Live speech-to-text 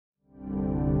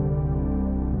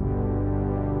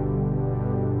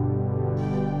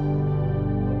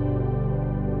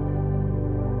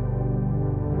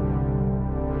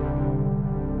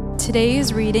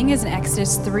Today's reading is in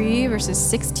Exodus 3, verses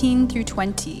 16 through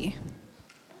 20.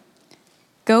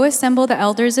 Go assemble the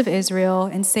elders of Israel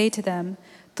and say to them,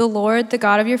 the Lord, the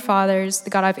God of your fathers, the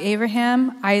God of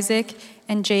Abraham, Isaac,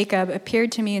 and Jacob,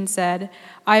 appeared to me and said,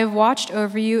 I have watched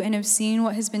over you and have seen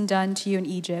what has been done to you in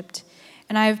Egypt.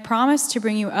 And I have promised to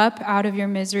bring you up out of your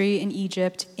misery in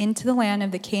Egypt into the land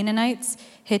of the Canaanites,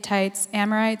 Hittites,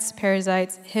 Amorites,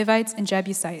 Perizzites, Hivites, and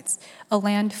Jebusites, a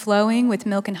land flowing with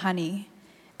milk and honey.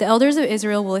 The elders of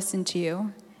Israel will listen to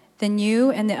you. Then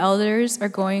you and the elders are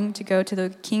going to go to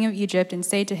the king of Egypt and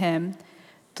say to him,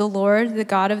 the Lord, the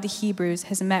God of the Hebrews,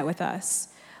 has met with us.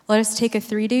 Let us take a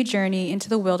 3-day journey into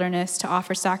the wilderness to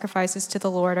offer sacrifices to the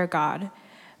Lord our God.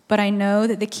 But I know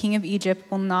that the king of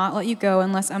Egypt will not let you go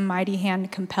unless a mighty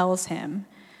hand compels him.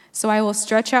 So I will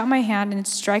stretch out my hand and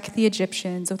strike the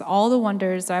Egyptians with all the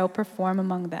wonders I will perform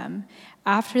among them.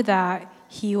 After that,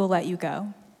 he will let you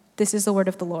go. This is the word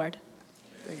of the Lord.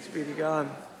 Thanks be to God.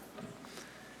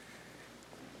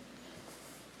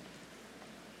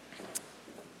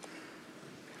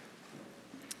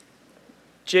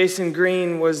 Jason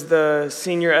Green was the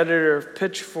senior editor of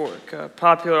Pitchfork, a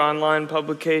popular online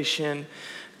publication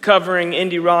covering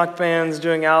indie rock bands,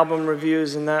 doing album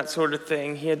reviews and that sort of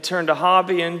thing. He had turned a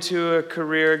hobby into a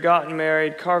career, gotten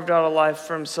married, carved out a life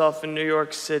for himself in New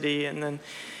York City, and then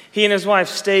he and his wife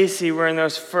Stacy were in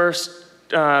those first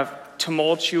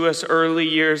tumultuous early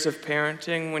years of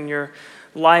parenting when your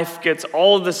life gets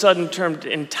all of a sudden turned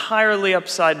entirely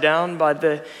upside down by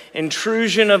the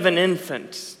intrusion of an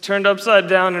infant, turned upside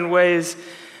down in ways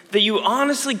that you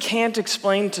honestly can't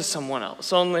explain to someone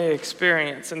else, only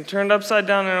experience, and turned upside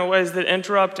down in ways that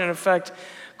interrupt and affect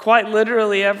quite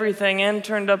literally everything, and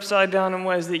turned upside down in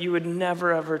ways that you would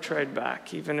never ever trade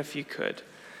back, even if you could.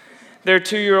 Their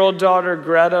 2-year-old daughter,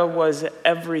 Greta, was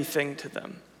everything to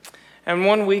them. And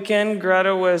one weekend,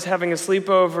 Greta was having a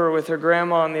sleepover with her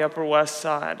grandma on the Upper West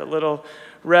Side, a little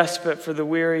respite for the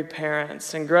weary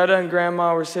parents. And Greta and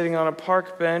Grandma were sitting on a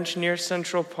park bench near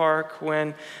Central Park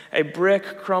when a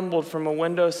brick crumbled from a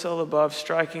windowsill above,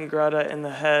 striking Greta in the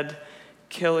head,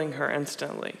 killing her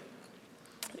instantly.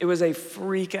 It was a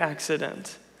freak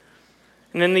accident.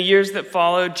 And in the years that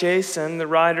followed, Jason, the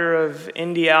writer of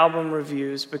indie album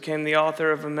reviews, became the author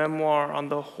of a memoir on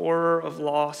the horror of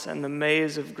loss and the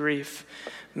maze of grief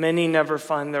many never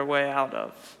find their way out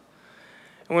of.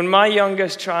 And when my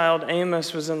youngest child,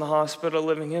 Amos, was in the hospital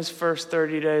living his first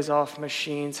 30 days off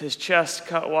machines, his chest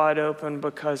cut wide open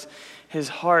because his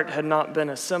heart had not been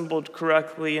assembled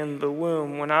correctly in the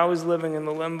womb. When I was living in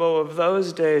the limbo of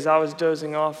those days, I was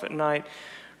dozing off at night,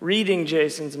 reading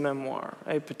Jason's memoir,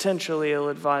 a potentially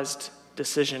ill-advised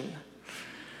decision.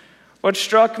 What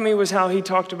struck me was how he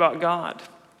talked about God.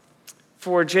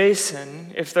 For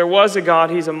Jason, if there was a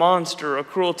God, he's a monster, a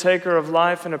cruel taker of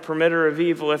life and a permitter of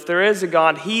evil. If there is a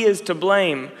God, he is to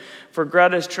blame for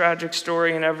Greta's tragic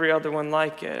story and every other one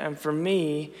like it. And for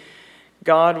me,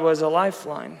 God was a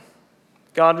lifeline.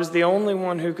 God was the only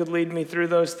one who could lead me through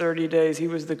those 30 days. He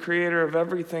was the creator of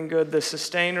everything good, the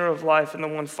sustainer of life, and the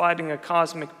one fighting a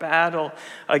cosmic battle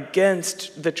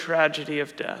against the tragedy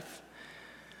of death.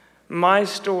 My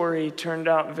story turned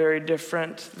out very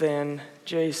different than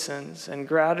Jason's, and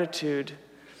gratitude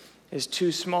is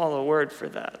too small a word for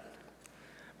that.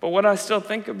 But what I still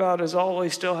think about is all we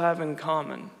still have in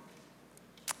common.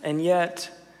 And yet,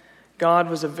 God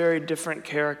was a very different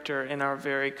character in our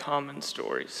very common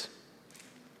stories.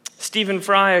 Stephen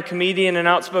Fry, a comedian and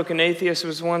outspoken atheist,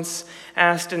 was once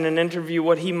asked in an interview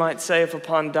what he might say if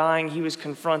upon dying he was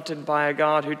confronted by a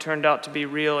God who turned out to be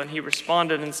real, and he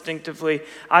responded instinctively,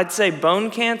 I'd say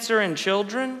bone cancer in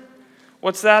children?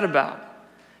 What's that about?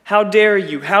 How dare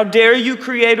you? How dare you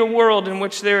create a world in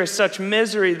which there is such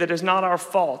misery that is not our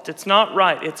fault? It's not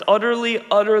right. It's utterly,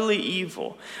 utterly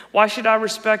evil. Why should I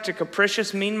respect a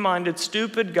capricious, mean-minded,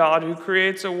 stupid God who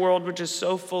creates a world which is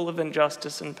so full of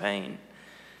injustice and pain?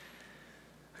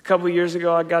 A couple years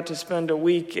ago, I got to spend a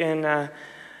week in a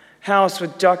house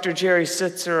with Dr. Jerry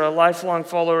Sitzer, a lifelong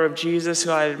follower of Jesus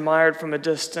who I admired from a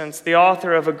distance, the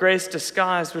author of A Grace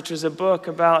Disguised, which is a book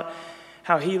about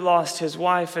how he lost his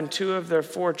wife and 2 of their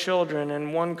 4 children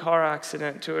in one car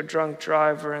accident to a drunk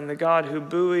driver, and the God who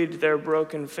buoyed their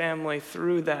broken family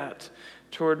through that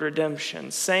toward redemption.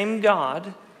 Same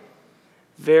God,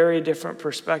 very different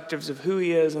perspectives of who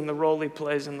he is and the role he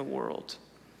plays in the world.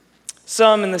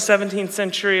 Some in the 17th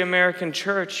century American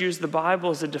church used the Bible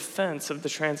as a defense of the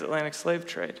transatlantic slave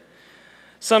trade.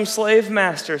 Some slave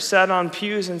masters sat on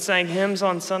pews and sang hymns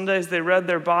on Sundays. They read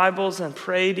their Bibles and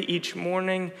prayed each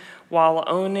morning while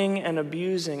owning and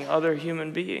abusing other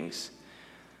human beings.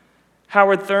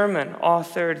 Howard Thurman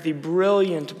authored the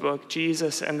brilliant book,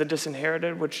 Jesus and the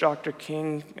Disinherited, which Dr.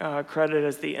 King credited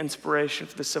as the inspiration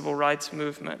for the civil rights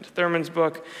movement. Thurman's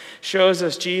book shows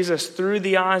us Jesus through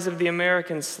the eyes of the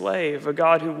American slave, a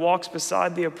God who walks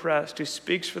beside the oppressed, who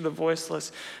speaks for the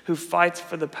voiceless, who fights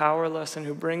for the powerless, and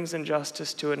who brings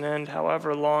injustice to an end,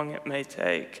 however long it may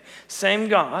take. Same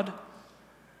God,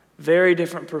 very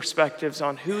different perspectives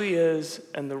on who he is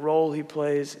and the role he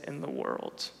plays in the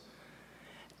world.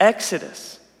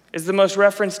 Exodus is the most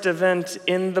referenced event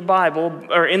in the Bible,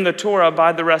 or in the Torah,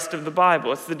 by the rest of the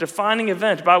Bible. It's the defining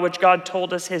event by which God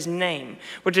told us his name,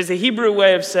 which is a Hebrew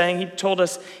way of saying he told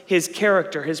us his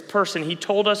character, his person. He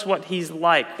told us what he's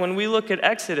like. When we look at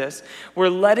Exodus, we're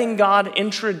letting God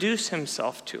introduce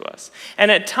himself to us.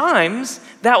 And at times,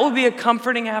 that will be a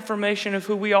comforting affirmation of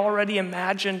who we already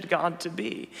imagined God to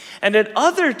be. And at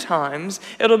other times,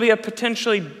 it'll be a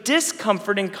potentially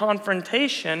discomforting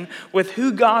confrontation with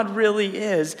who God really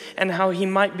is and how he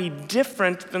might be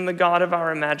different than the God of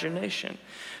our imagination.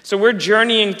 So we're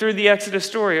journeying through the Exodus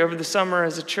story over the summer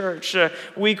as a church.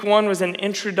 Week 1 was an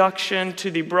introduction to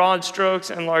the broad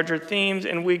strokes and larger themes.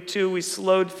 In week 2, we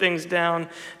slowed things down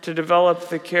to develop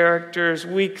the characters.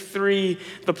 Week 3,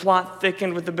 the plot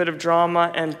thickened with a bit of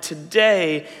drama. And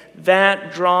today,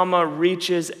 that drama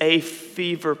reaches a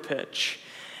fever pitch.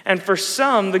 And for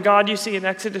some, the God you see in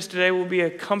Exodus today will be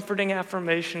a comforting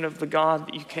affirmation of the God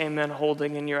that you came in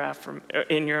holding in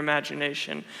your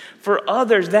imagination. For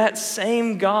others, that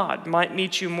same God might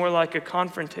meet you more like a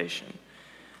confrontation,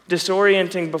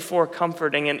 disorienting before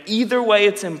comforting. And either way,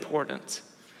 it's important.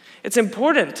 It's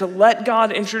important to let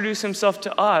God introduce himself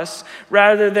to us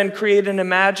rather than create an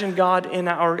imagined God in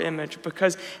our image,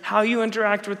 because how you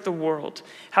interact with the world,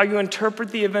 how you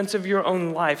interpret the events of your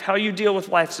own life, how you deal with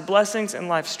life's blessings and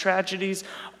life's tragedies,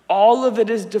 all of it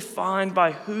is defined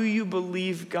by who you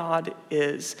believe God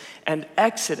is. And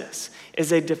Exodus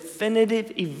is a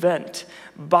definitive event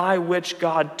by which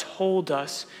God told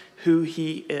us who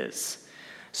he is.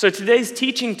 So today's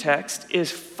teaching text is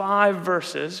 5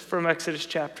 verses from Exodus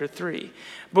chapter 3.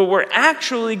 But we're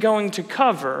actually going to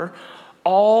cover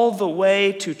all the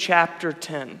way to chapter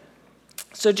 10.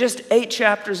 So just 8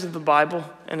 chapters of the Bible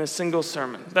in a single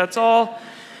sermon. That's all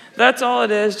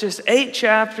it is, just 8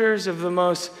 chapters of the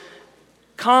most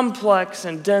complex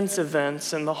and dense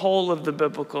events in the whole of the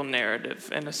biblical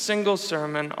narrative in a single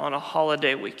sermon on a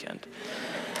holiday weekend.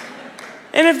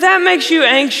 And if that makes you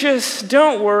anxious,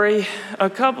 don't worry. A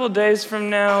couple of days from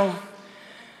now,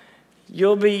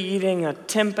 you'll be eating a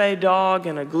tempeh dog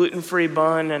and a gluten-free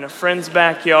bun in a friend's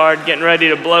backyard, getting ready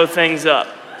to blow things up.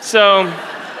 So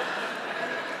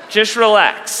just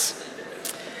relax.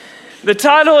 The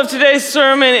title of today's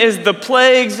sermon is The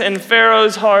Plagues and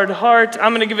Pharaoh's Hard Heart.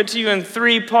 I'm going to give it to you in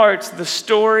 3 parts: the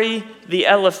story, the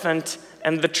elephant,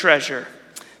 and the treasure.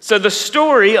 So the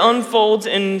story unfolds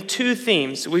in 2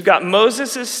 themes. We've got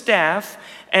Moses' staff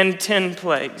and 10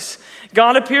 plagues.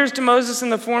 God appears to Moses in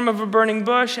the form of a burning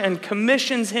bush and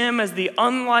commissions him as the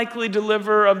unlikely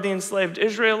deliverer of the enslaved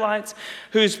Israelites,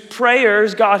 whose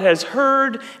prayers God has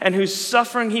heard and whose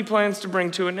suffering he plans to bring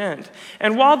to an end.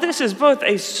 And while this is both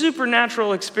a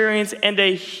supernatural experience and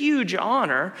a huge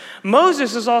honor,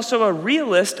 Moses is also a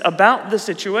realist about the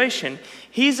situation.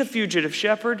 He's a fugitive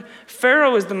shepherd.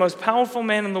 Pharaoh is the most powerful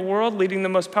man in the world, leading the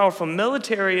most powerful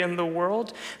military in the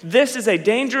world. This is a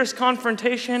dangerous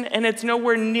confrontation, and it's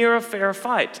nowhere near a fair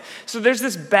fight. So there's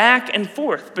this back and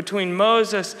forth between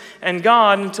Moses and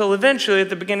God until eventually, at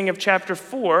the beginning of chapter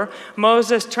 4,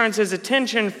 Moses turns his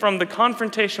attention from the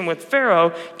confrontation with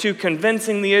Pharaoh to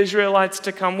convincing the Israelites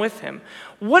to come with him.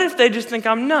 What if they just think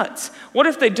I'm nuts? What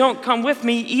if they don't come with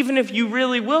me even if you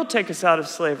really will take us out of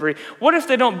slavery? What if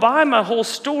they don't buy my whole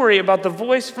story about the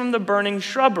voice from the burning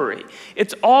shrubbery?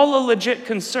 It's all a legit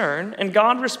concern, and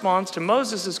God responds to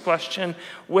Moses' question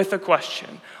with a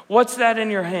question. What's that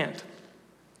in your hand?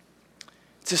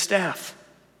 It's a staff.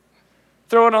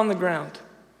 Throw it on the ground.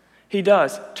 He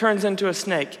does. Turns into a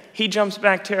snake. He jumps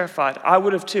back terrified. I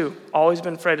would have too. Always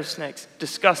been afraid of snakes.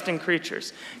 Disgusting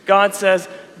creatures. God says,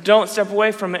 don't step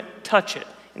away from it. Touch it.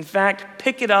 In fact,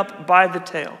 pick it up by the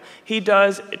tail. He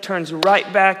does. It turns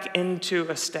right back into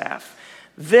a staff.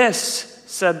 This,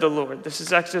 said the Lord. This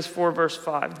is Exodus 4, verse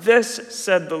 5. This,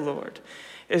 said the Lord,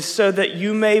 is so that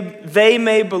they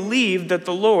may believe that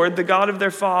the Lord, the God of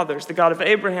their fathers, the God of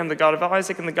Abraham, the God of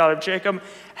Isaac, and the God of Jacob,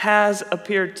 has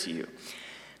appeared to you.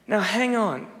 Now, hang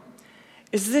on.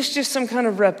 Is this just some kind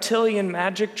of reptilian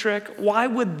magic trick? Why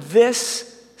would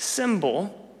this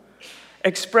symbol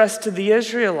express to the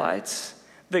Israelites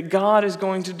that God is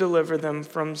going to deliver them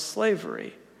from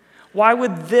slavery? Why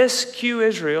would this cue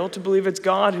Israel to believe it's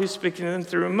God who's speaking to them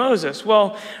through Moses?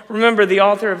 Well, remember, the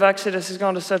author of Exodus has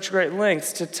gone to such great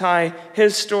lengths to tie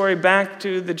his story back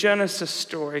to the Genesis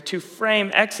story, to frame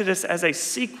Exodus as a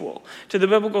sequel to the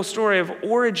biblical story of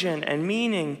origin and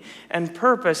meaning and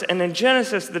purpose. And in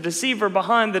Genesis, the deceiver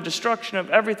behind the destruction of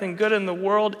everything good in the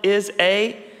world is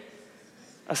a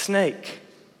snake.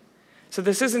 So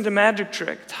this isn't a magic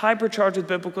trick. It's hypercharged with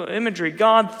biblical imagery.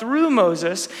 God, through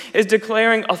Moses, is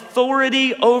declaring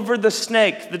authority over the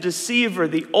snake, the deceiver,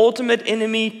 the ultimate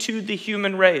enemy to the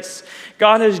human race.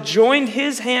 God has joined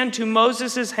his hand to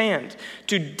Moses' hand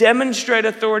to demonstrate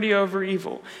authority over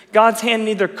evil. God's hand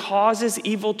neither causes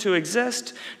evil to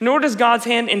exist, nor does God's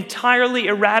hand entirely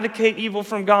eradicate evil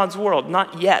from God's world.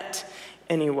 Not yet.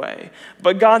 Anyway,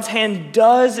 but God's hand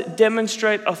does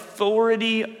demonstrate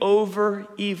authority over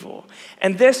evil.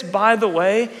 And this, by the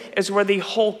way, is where the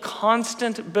whole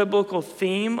constant biblical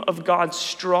theme of God's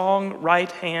strong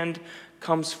right hand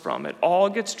comes from. It all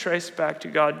gets traced back to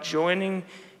God joining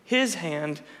his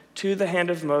hand to the hand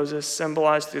of Moses,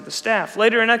 symbolized through the staff.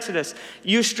 Later in Exodus,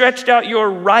 you stretched out your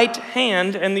right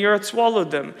hand and the earth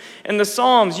swallowed them. In the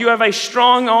Psalms, you have a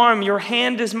strong arm, your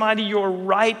hand is mighty, your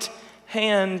right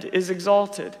hand is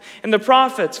exalted. In the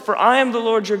prophets, for I am the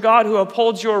Lord your God who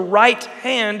upholds your right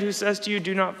hand, who says to you,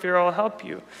 do not fear, I'll help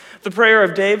you. The prayer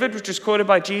of David, which is quoted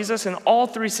by Jesus in all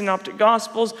three synoptic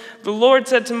gospels, the Lord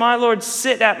said to my Lord,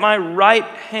 sit at my right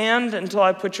hand until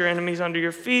I put your enemies under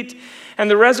your feet.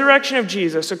 And the resurrection of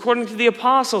Jesus, according to the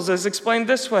apostles, is explained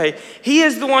this way. He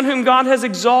is the one whom God has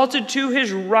exalted to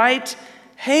his right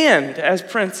hand as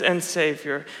Prince and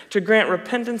Savior to grant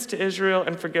repentance to Israel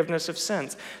and forgiveness of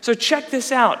sins. So check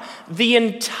this out. The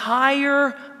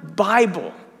entire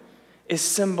Bible is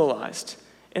symbolized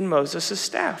in Moses'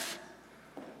 staff.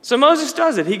 So Moses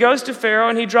does it. He goes to Pharaoh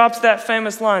and he drops that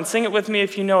famous line. Sing it with me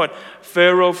if you know it.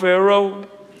 Pharaoh, Pharaoh,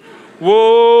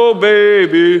 whoa,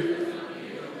 baby.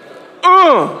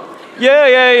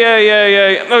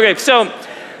 Yeah. Okay, so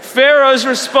Pharaoh's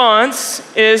response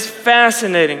is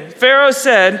fascinating. Pharaoh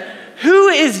said, who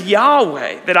is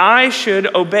Yahweh that I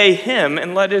should obey him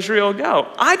and let Israel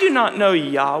go? I do not know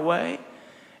Yahweh,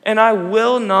 and I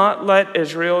will not let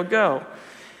Israel go.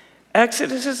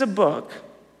 Exodus is a book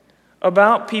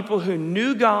about people who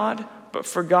knew God but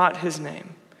forgot his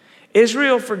name.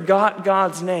 Israel forgot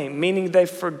God's name, meaning they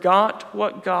forgot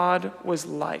what God was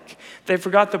like. They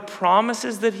forgot the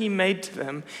promises that he made to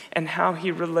them and how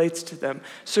he relates to them.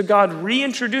 So God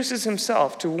reintroduces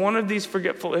himself to one of these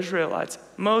forgetful Israelites,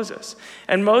 Moses.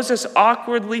 And Moses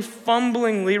awkwardly,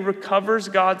 fumblingly recovers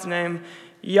God's name,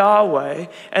 Yahweh.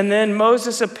 And then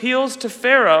Moses appeals to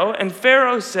Pharaoh, and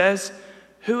Pharaoh says,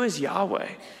 who is Yahweh?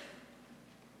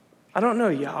 I don't know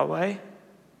Yahweh.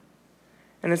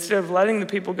 And instead of letting the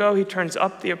people go, he turns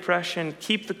up the oppression,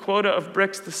 keep the quota of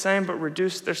bricks the same, but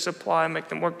reduce their supply, make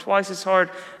them work twice as hard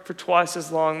for twice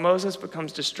as long. Moses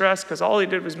becomes distressed because all he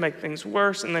did was make things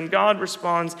worse. And then God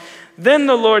responds, then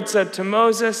the Lord said to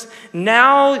Moses,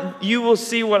 now you will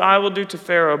see what I will do to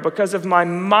Pharaoh. Because of my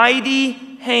mighty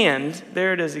hand,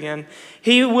 there it is again,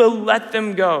 he will let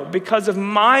them go. Because of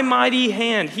my mighty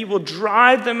hand, he will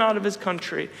drive them out of his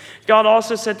country. God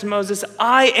also said to Moses,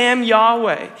 I am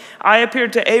Yahweh. I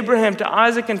appeared to Abraham, to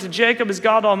Isaac, and to Jacob as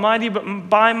God Almighty, but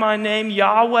by my name,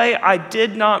 Yahweh, I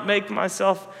did not make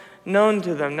myself known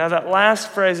to them. Now that last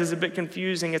phrase is a bit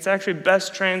confusing. It's actually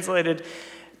best translated,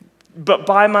 but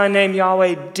by my name,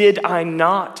 Yahweh, did I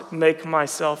not make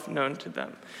myself known to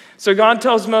them. So God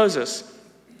tells Moses,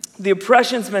 the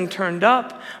oppression's been turned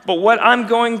up, but what I'm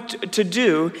going to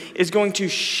do is going to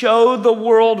show the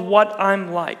world what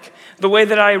I'm like. The way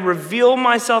that I reveal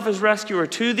myself as rescuer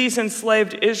to these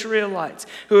enslaved Israelites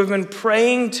who have been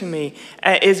praying to me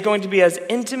is going to be as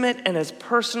intimate and as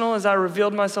personal as I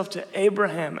revealed myself to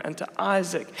Abraham and to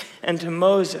Isaac and to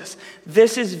Moses.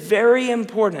 This is very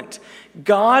important.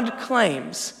 God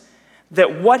claims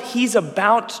that what he's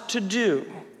about to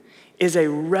do is a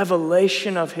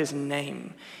revelation of his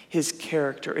name, his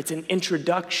character. It's an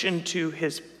introduction to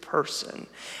his person.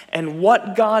 And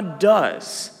what God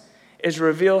does is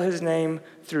reveal his name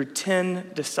through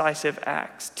 10 decisive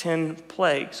acts, 10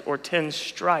 plagues, or 10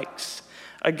 strikes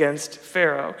against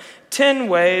Pharaoh. 10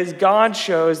 ways God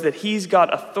shows that he's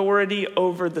got authority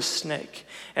over the snake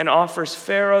and offers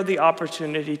Pharaoh the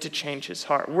opportunity to change his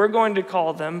heart. We're going to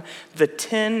call them the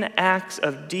 10 acts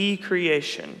of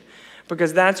decreation,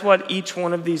 because that's what each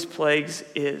one of these plagues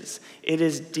is. It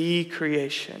is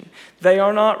decreation. They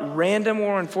are not random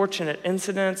or unfortunate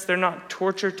incidents. They're not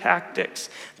torture tactics.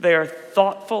 They are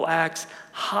thoughtful acts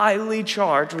highly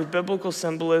charged with biblical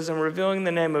symbolism, revealing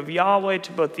the name of Yahweh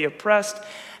to both the oppressed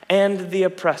and the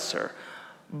oppressor.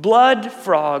 blood,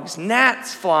 frogs,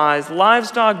 gnats, flies,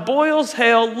 livestock, boils,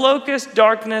 hail, locusts,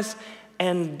 darkness,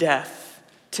 and death.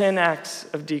 10 acts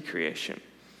of decreation.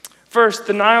 First,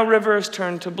 the Nile River is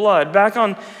turned to blood. Back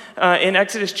in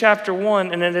Exodus chapter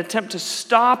 1, in an attempt to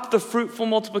stop the fruitful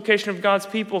multiplication of God's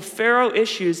people, Pharaoh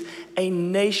issues a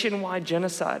nationwide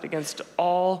genocide against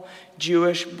all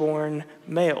Jewish-born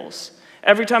males.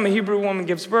 Every time a Hebrew woman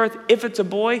gives birth, if it's a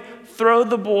boy, throw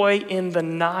the boy in the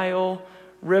Nile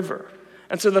River.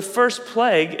 And so the first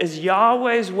plague is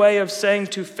Yahweh's way of saying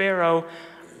to Pharaoh,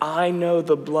 I know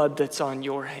the blood that's on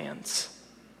your hands.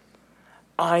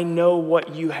 I know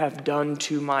what you have done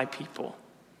to my people.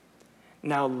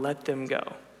 Now let them go.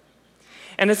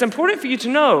 And it's important for you to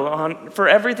know for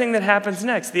everything that happens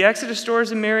next. The Exodus story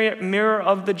is a mirror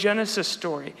of the Genesis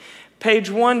story. Page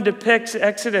 1 depicts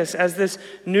Exodus as this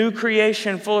new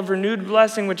creation full of renewed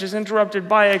blessing, which is interrupted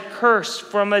by a curse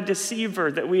from a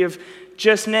deceiver that we have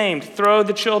just named. Throw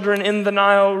the children in the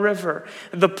Nile River.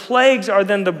 The plagues are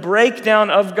then the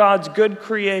breakdown of God's good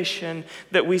creation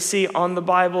that we see on the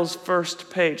Bible's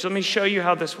first page. Let me show you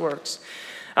how this works.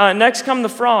 Next come the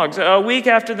frogs. A week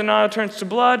after the Nile turns to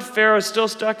blood, Pharaoh is still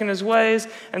stuck in his ways,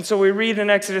 and so we read in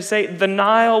Exodus 8, the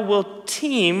Nile will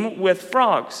teem with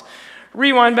frogs.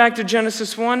 Rewind back to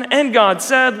Genesis 1, and God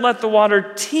said, let the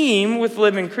water teem with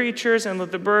living creatures and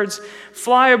let the birds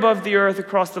fly above the earth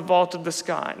across the vault of the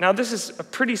sky. Now, this is a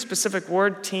pretty specific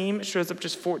word, teem. It shows up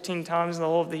just 14 times in the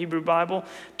whole of the Hebrew Bible.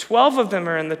 12 of them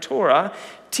are in the Torah.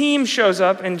 Team shows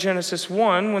up in Genesis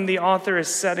 1 when the author is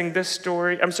setting this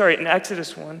story. In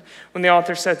Exodus 1, when the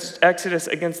author sets Exodus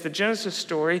against the Genesis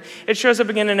story. It shows up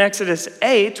again in Exodus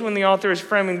 8 when the author is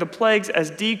framing the plagues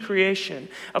as decreation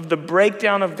of the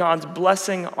breakdown of God's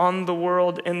blessing on the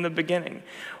world in the beginning.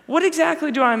 What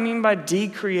exactly do I mean by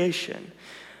decreation?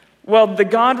 Well, the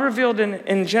God revealed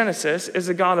in Genesis is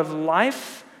a God of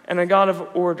life and a God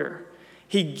of order.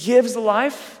 He gives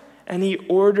life and he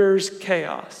orders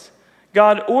chaos.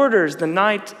 God orders the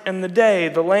night and the day,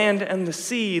 the land and the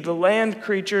sea, the land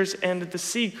creatures and the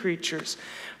sea creatures.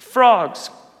 Frogs,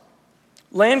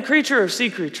 land creature or sea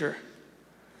creature?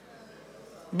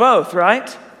 Both,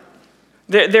 right?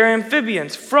 They're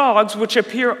amphibians. Frogs, which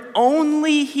appear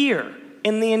only here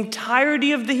in the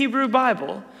entirety of the Hebrew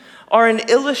Bible, are an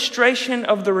illustration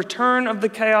of the return of the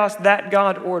chaos that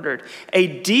God ordered,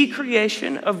 a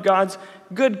decreation of God's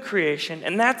good creation.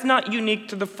 And that's not unique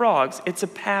to the frogs, it's a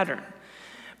pattern.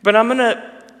 But I'm going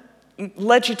to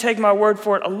let you take my word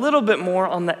for it a little bit more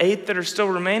on the 8 that are still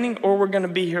remaining, or we're going to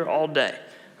be here all day.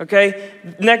 Okay?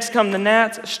 Next come the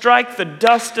gnats. Strike the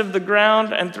dust of the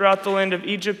ground, and throughout the land of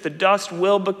Egypt, the dust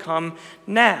will become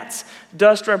gnats.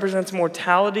 Dust represents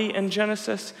mortality in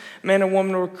Genesis. Man and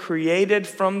woman were created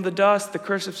from the dust. The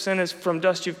curse of sin is from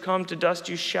dust you've come, to dust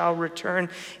you shall return.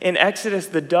 In Exodus,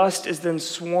 the dust is then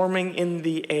swarming in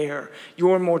the air.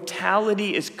 Your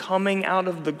mortality is coming out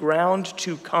of the ground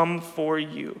to come for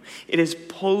you. It is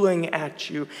pulling at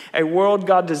you. A world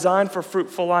God designed for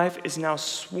fruitful life is now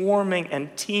swarming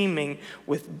and teeming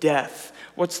with death.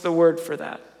 What's the word for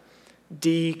that?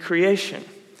 Decreation.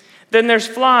 Then there's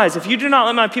flies. If you do not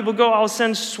let my people go, I'll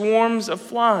send swarms of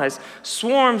flies.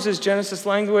 Swarms is Genesis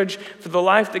language for the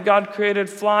life that God created.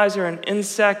 Flies are an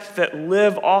insect that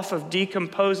live off of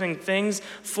decomposing things.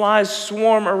 Flies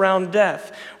swarm around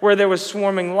death. Where there was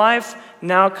swarming life,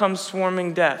 now comes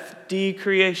swarming death.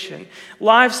 Decreation.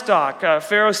 Livestock.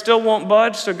 Pharaoh still won't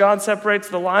budge, so God separates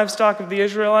the livestock of the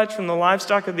Israelites from the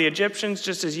livestock of the Egyptians,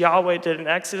 just as Yahweh did in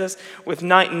Exodus, with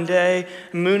night and day,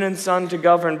 moon and sun to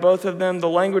govern both of them. The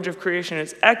language of creation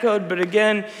is echoed, but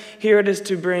again, here it is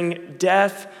to bring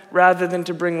death rather than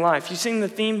to bring life. You seeing the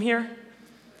theme here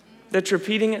that's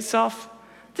repeating itself?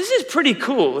 This is pretty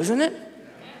cool, isn't it?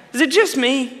 Is it just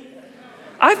me?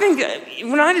 I think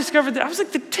when I discovered that, I was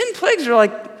like, the 10 plagues are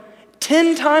like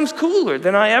 10 times cooler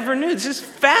than I ever knew. This is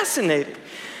fascinating.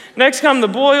 Next come the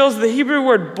boils. The Hebrew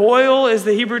word boil is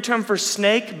the Hebrew term for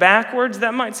snake backwards.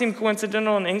 That might seem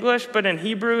coincidental in English, but in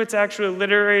Hebrew it's actually a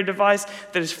literary device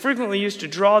that is frequently used to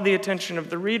draw the attention of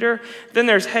the reader. Then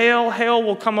there's hail. Hail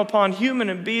will come upon human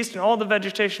and beast and all the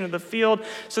vegetation of the field.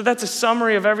 So that's a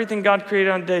summary of everything God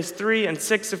created on days 3 and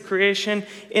 6 of creation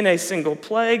in a single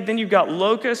plague. Then you've got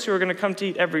locusts who are going to come to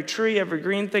eat every tree, every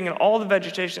green thing, and all the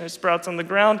vegetation that sprouts on the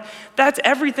ground. That's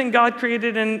everything God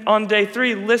created on day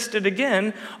 3 listed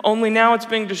again, only now it's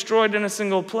being destroyed in a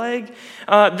single plague.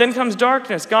 Then comes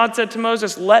darkness. God said to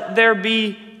Moses, let there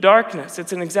be darkness.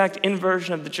 It's an exact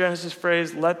inversion of the Genesis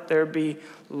phrase, let there be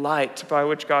light, by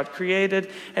which God created.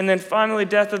 And then finally,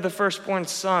 death of the firstborn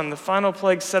son, the final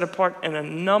plague set apart in a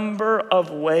number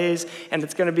of ways, and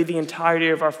it's going to be the entirety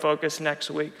of our focus next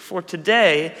week. For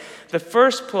today, the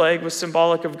first plague was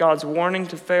symbolic of God's warning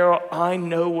to Pharaoh, I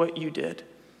know what you did.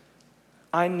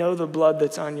 I know the blood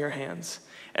that's on your hands.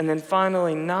 And then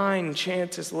finally, 9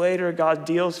 chances later, God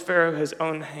deals Pharaoh his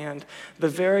own hand. The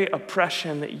very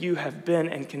oppression that you have been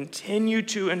and continue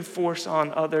to enforce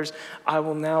on others, I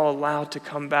will now allow to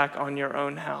come back on your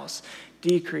own house.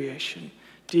 Decreation,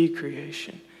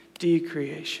 decreation,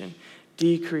 decreation,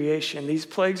 decreation. These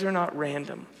plagues are not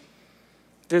random.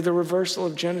 They're the reversal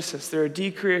of Genesis. They're a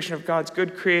decreation of God's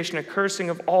good creation, a cursing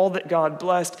of all that God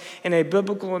blessed. In a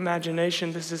biblical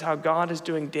imagination, this is how God is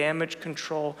doing damage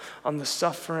control on the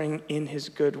suffering in his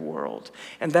good world.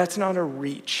 And that's not a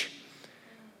reach.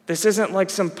 This isn't like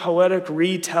some poetic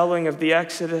retelling of the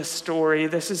Exodus story.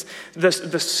 This is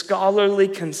the scholarly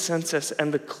consensus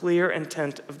and the clear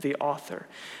intent of the author.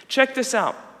 Check this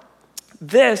out.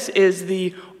 This is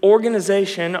the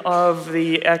organization of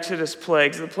the Exodus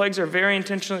plagues. The plagues are very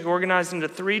intentionally organized into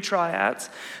 3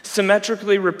 triads,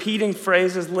 symmetrically repeating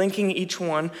phrases linking each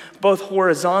one, both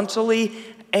horizontally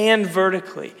and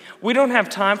vertically. We don't have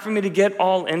time for me to get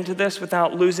all into this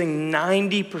without losing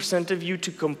 90% of you to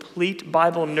complete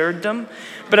Bible nerddom,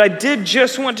 but I did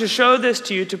just want to show this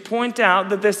to you to point out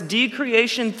that this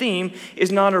decreation theme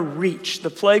is not a reach. The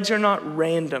plagues are not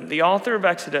random. The author of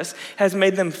Exodus has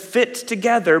made them fit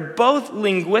together both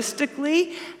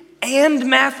linguistically and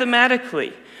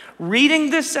mathematically. Reading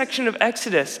this section of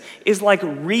Exodus is like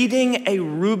reading a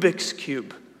Rubik's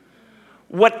Cube.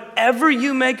 Whatever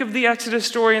you make of the Exodus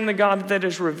story and the God that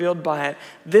is revealed by it,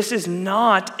 this is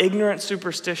not ignorant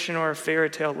superstition or a fairy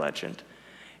tale legend.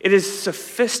 It is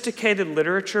sophisticated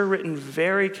literature written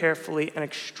very carefully and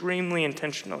extremely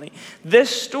intentionally. This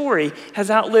story has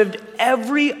outlived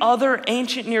every other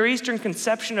ancient Near Eastern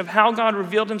conception of how God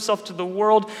revealed himself to the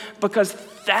world because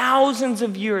thousands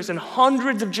of years and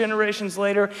hundreds of generations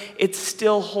later, it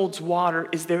still holds water.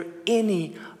 Is there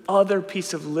any other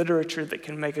piece of literature that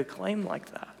can make a claim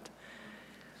like that?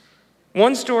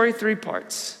 One story, 3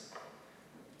 parts.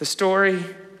 The story,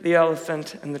 the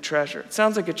elephant, and the treasure. It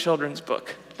sounds like a children's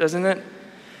book, doesn't it?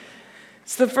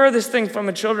 It's the furthest thing from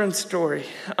a children's story.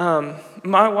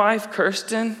 My wife,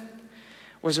 Kirsten,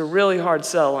 was a really hard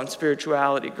sell on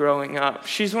spirituality growing up.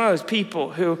 She's one of those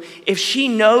people who, if she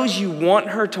knows you want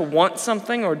her to want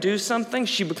something or do something,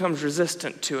 she becomes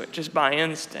resistant to it just by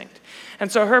instinct.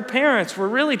 And so her parents were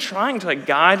really trying to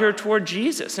guide her toward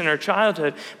Jesus in her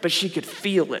childhood, but she could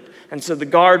feel it. And so the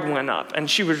guard went up and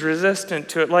she was resistant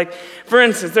to it. Like, for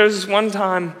instance, there was this one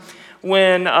time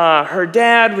when her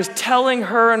dad was telling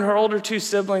her and her older 2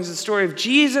 siblings the story of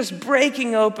Jesus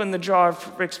breaking open the jar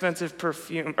of expensive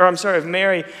perfume, of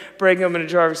Mary breaking open a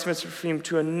jar of expensive perfume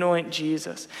to anoint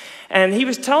Jesus. And he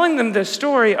was telling them this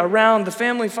story around the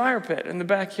family fire pit in the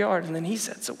backyard. And then he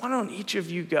said, so why don't each of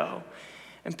you go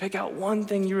and pick out one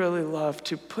thing you really love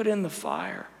to put in the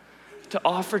fire, to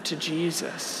offer to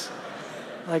Jesus,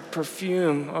 like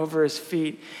perfume over his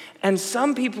feet. And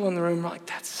some people in the room are like,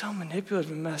 that's so manipulative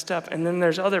and messed up. And then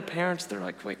there's other parents, they're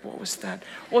like, wait, what was that?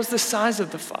 What was the size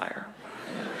of the fire?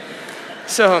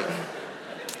 So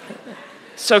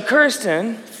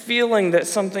Kirsten, feeling that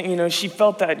something, she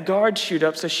felt that guard shoot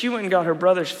up, so she went and got her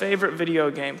brother's favorite video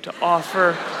game to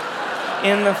offer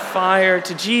in the fire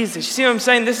to Jesus. You see what I'm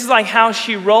saying? This is like how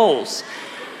she rolls.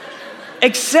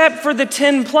 Except for the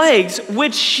 10 plagues,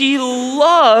 which she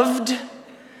loved,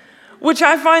 which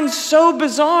I find so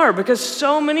bizarre because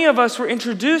so many of us were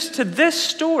introduced to this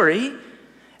story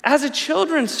as a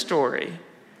children's story.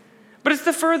 But it's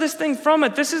the furthest thing from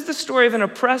it. This is the story of an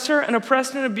oppressor, an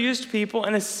oppressed and abused people,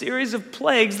 and a series of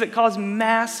plagues that cause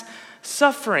mass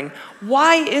suffering.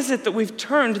 Why is it that we've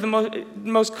turned the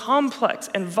most complex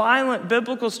and violent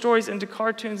biblical stories into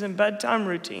cartoons and bedtime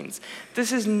routines?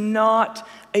 This is not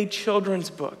a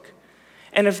children's book.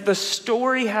 And if the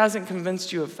story hasn't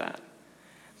convinced you of that,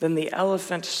 then the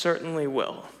elephant certainly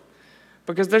will.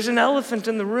 Because there's an elephant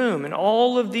in the room in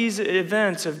all of these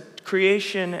events of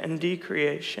creation and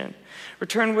decreation.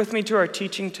 Return with me to our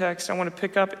teaching text. I want to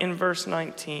pick up in verse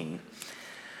 19.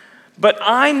 But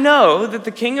I know that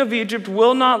the king of Egypt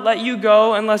will not let you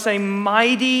go unless a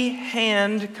mighty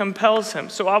hand compels him.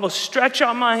 So I will stretch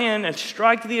out my hand and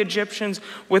strike the Egyptians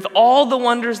with all the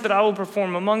wonders that I will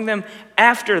perform among them.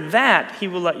 After that, he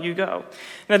will let you go.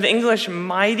 Now, the English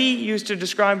mighty used to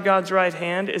describe God's right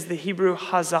hand is the Hebrew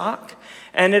hazak,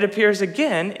 and it appears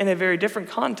again in a very different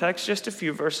context just a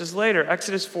few verses later,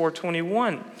 Exodus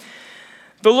 4:21.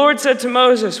 The Lord said to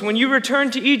Moses, when you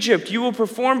return to Egypt, you will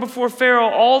perform before Pharaoh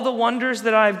all the wonders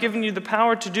that I have given you the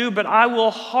power to do, but I will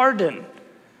harden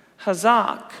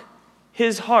Hazak,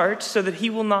 his heart, so that he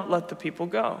will not let the people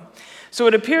go. So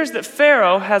it appears that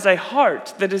Pharaoh has a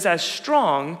heart that is as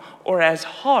strong or as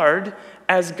hard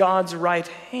as God's right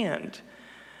hand.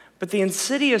 But the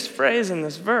insidious phrase in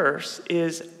this verse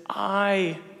is,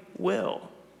 I will.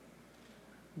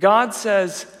 God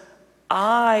says,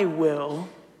 I will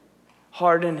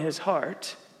harden his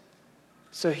heart,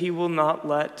 so he will not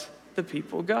let the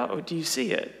people go. Do you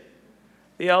see it?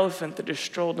 The elephant that just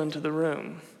strolled into the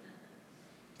room.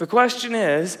 The question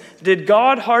is, did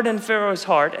God harden Pharaoh's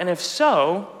heart? And if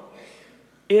so,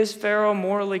 is Pharaoh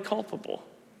morally culpable?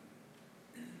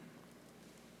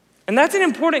 And that's an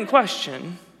important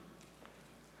question,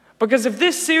 because if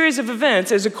this series of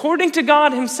events is according to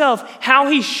God himself, how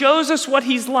he shows us what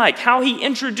he's like, how he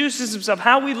introduces himself,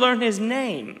 how we learn his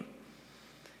name,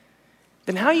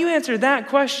 then how you answer that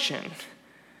question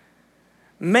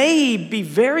may be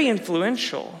very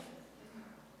influential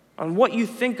on what you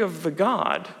think of the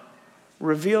God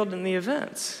revealed in the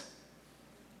events.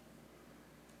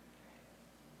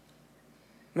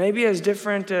 Maybe as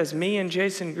different as me and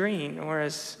Jason Green, or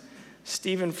as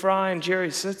Stephen Fry and Jerry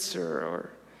Sitzer, or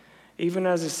even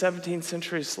as a 17th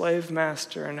century slave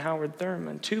master and Howard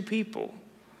Thurman, two people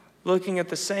looking at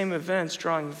the same events,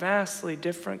 drawing vastly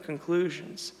different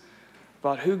conclusions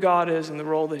about who God is and the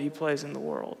role that he plays in the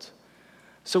world.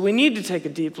 So we need to take a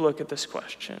deep look at this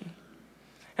question.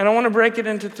 And I want to break it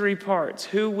into three parts: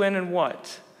 who, when, and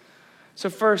what. So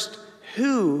first,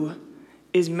 who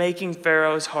is making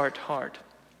Pharaoh's heart hard?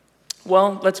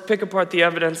 Well, let's pick apart the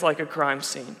evidence like a crime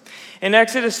scene. In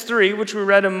Exodus 3, which we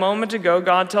read a moment ago,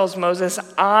 God tells Moses,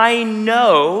 I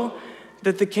know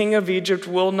that the king of Egypt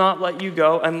will not let you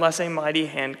go unless a mighty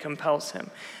hand compels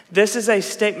him. This is a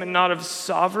statement not of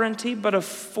sovereignty, but of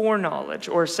foreknowledge,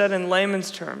 or said in layman's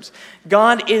terms.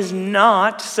 God is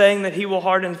not saying that he will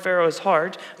harden Pharaoh's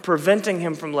heart, preventing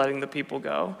him from letting the people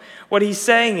go. What he's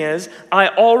saying is, I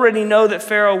already know that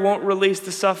Pharaoh won't release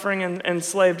the suffering and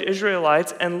enslaved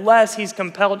Israelites unless he's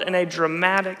compelled in a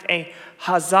dramatic, a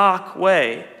hazak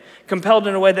way. Compelled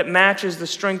in a way that matches the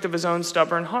strength of his own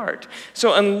stubborn heart.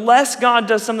 So unless God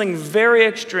does something very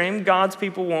extreme, God's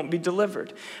people won't be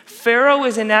delivered. Pharaoh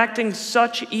is enacting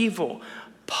such evil,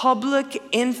 public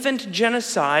infant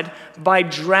genocide, by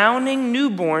drowning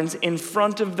newborns in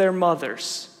front of their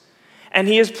mothers. And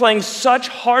he is playing such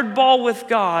hardball with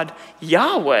God,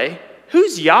 Yahweh.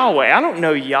 Who's Yahweh? I don't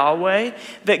know Yahweh.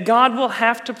 That God will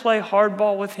have to play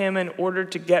hardball with him in order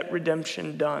to get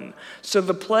redemption done. So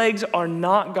the plagues are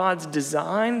not God's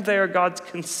design, they are God's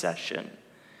concession.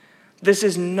 This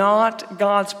is not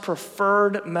God's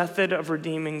preferred method of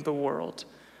redeeming the world.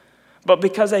 But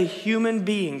because a human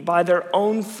being, by their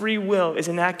own free will, is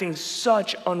enacting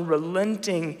such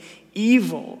unrelenting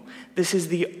evil, this is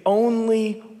the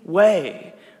only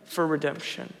way for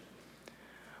redemption.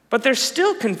 But there's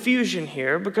still confusion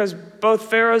here, because both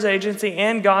Pharaoh's agency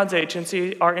and God's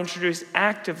agency are introduced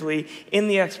actively in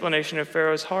the explanation of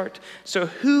Pharaoh's heart. So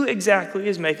who exactly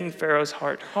is making Pharaoh's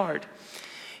heart hard?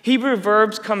 Hebrew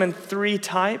verbs come in three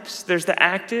types. There's the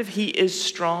active, he is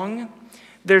strong.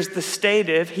 There's the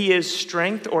stative, he is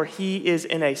strength, or he is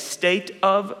in a state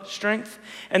of strength.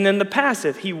 And then the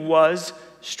passive, he was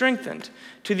strengthened.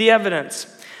 To the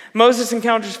evidence. Moses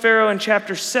encounters Pharaoh in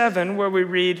chapter 7, where we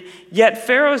read, Yet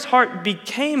Pharaoh's heart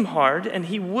became hard, and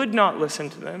he would not listen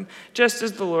to them, just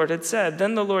as the Lord had said.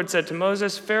 Then the Lord said to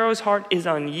Moses, Pharaoh's heart is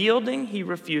unyielding. He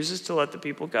refuses to let the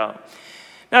people go.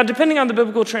 Now, depending on the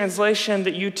biblical translation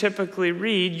that you typically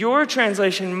read, your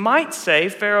translation might say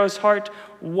Pharaoh's heart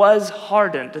was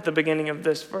hardened at the beginning of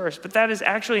this verse, but that is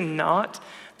actually not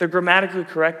the grammatically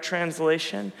correct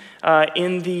translation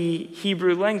in the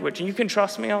Hebrew language. And you can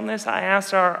trust me on this. I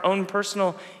asked our own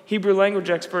personal Hebrew language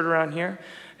expert around here,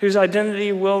 whose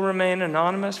identity will remain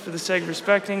anonymous for the sake of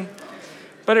respecting,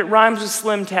 but it rhymes with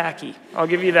slim tacky. I'll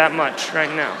give you that much right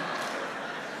now.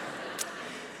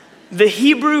 The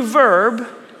Hebrew verb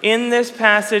in this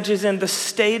passage is in the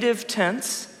stative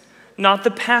tense, not the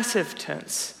passive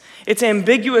tense. It's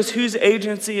ambiguous whose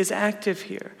agency is active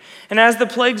here. And as the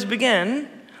plagues begin,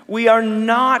 we are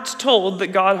not told that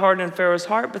God hardened Pharaoh's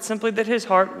heart, but simply that his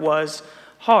heart was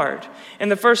hard. In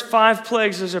the first 5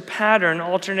 plagues, there's a pattern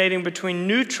alternating between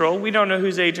neutral, we don't know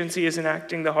whose agency is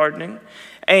enacting the hardening,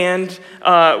 and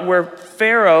where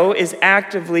Pharaoh is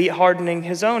actively hardening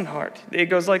his own heart. It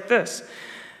goes like this.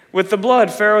 With the blood,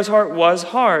 Pharaoh's heart was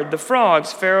hard. The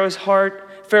frogs,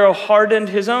 Pharaoh hardened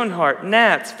his own heart.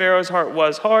 Gnats, Pharaoh's heart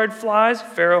was hard. Flies,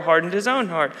 Pharaoh hardened his own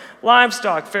heart.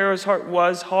 Livestock, Pharaoh's heart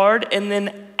was hard. And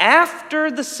then after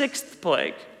the sixth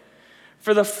plague.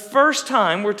 For the first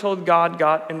time, we're told God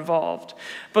got involved.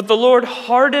 But the Lord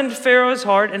hardened Pharaoh's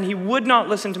heart, and he would not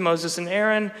listen to Moses and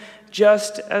Aaron,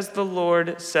 just as the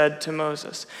Lord said to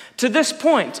Moses. To this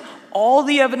point, all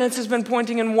the evidence has been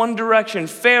pointing in one direction.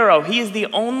 Pharaoh, he is the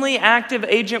only active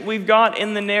agent we've got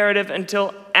in the narrative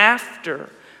until after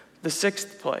the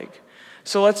sixth plague.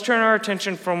 So let's turn our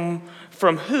attention from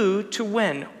who to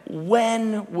when.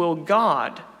 When will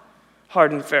God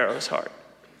harden Pharaoh's heart?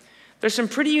 There's some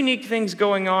pretty unique things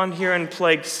going on here in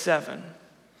Plague 7.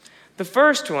 The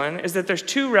first one is that there's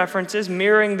two references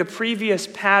mirroring the previous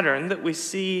pattern that we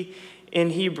see in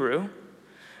Hebrew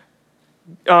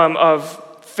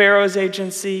of Pharaoh's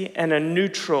agency and a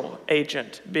neutral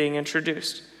agent being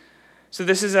introduced. So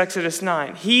this is Exodus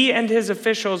 9. He and his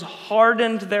officials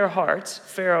hardened their hearts,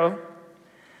 Pharaoh.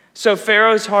 So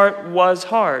Pharaoh's heart was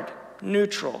hard,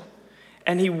 neutral.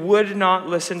 And he would not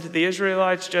listen to the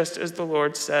Israelites, just as the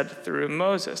Lord said through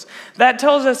Moses. That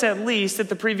tells us at least that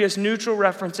the previous neutral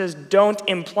references don't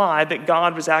imply that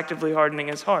God was actively hardening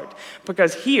his heart.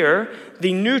 Because here,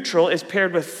 the neutral is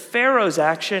paired with Pharaoh's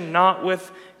action, not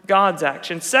with God's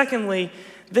action. Secondly,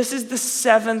 this is the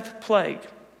seventh plague.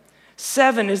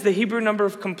 7 is the Hebrew number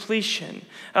of completion.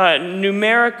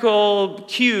 Numerical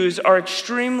cues are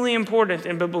extremely important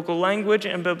in biblical language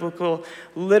and biblical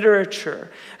literature.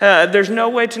 There's no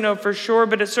way to know for sure,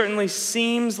 but it certainly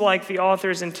seems like the author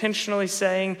is intentionally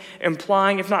saying,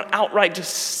 implying, if not outright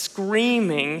just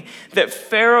screaming, that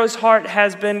Pharaoh's heart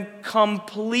has been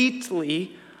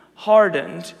completely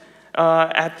hardened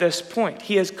at this point.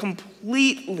 He has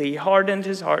completely hardened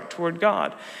his heart toward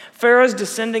God. Pharaoh's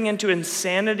descending into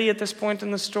insanity at this point in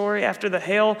the story. After the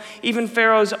hail, even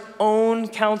Pharaoh's own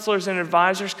counselors and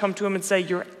advisors come to him and say,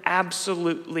 "You're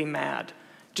absolutely mad.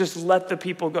 Just let the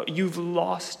people go. You've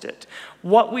lost it."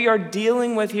 What we are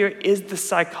dealing with here is the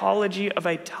psychology of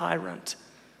a tyrant.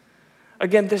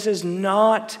 Again, this is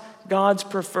not God's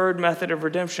preferred method of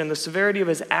redemption. The severity of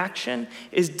his action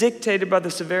is dictated by the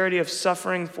severity of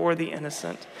suffering for the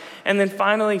innocent. And then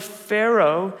finally,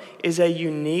 Pharaoh is a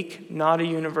unique, not a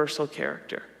universal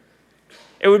character.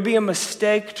 It would be a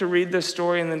mistake to read this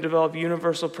story and then develop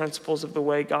universal principles of the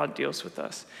way God deals with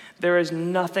us. There is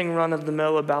nothing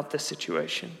run-of-the-mill about this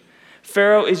situation.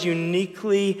 Pharaoh is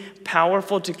uniquely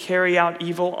powerful to carry out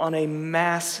evil on a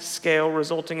mass scale,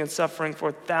 resulting in suffering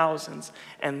for thousands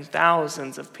and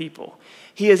thousands of people.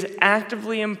 He is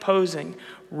actively imposing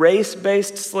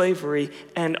race-based slavery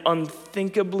and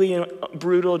unthinkably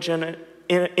brutal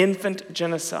infant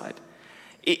genocide.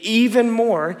 Even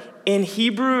more, in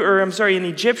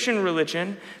Egyptian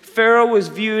religion, Pharaoh was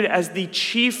viewed as the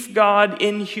chief god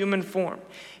in human form.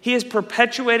 He is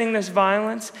perpetuating this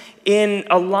violence in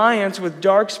alliance with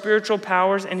dark spiritual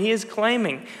powers, and he is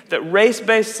claiming that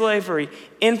race-based slavery,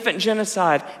 infant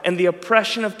genocide, and the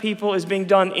oppression of people is being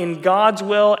done in God's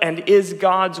will and is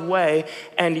God's way.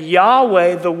 And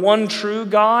Yahweh, the one true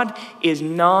God, is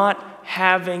not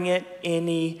having it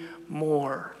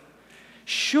anymore.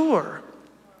 Sure,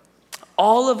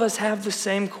 all of us have the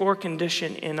same core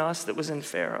condition in us that was in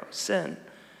Pharaoh, sin.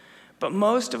 But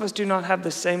most of us do not have the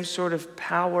same sort of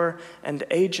power and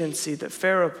agency that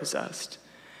Pharaoh possessed.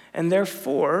 And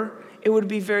therefore, it would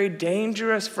be very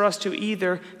dangerous for us to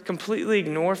either completely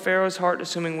ignore Pharaoh's heart,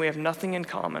 assuming we have nothing in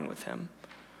common with him,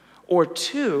 or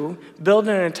two, build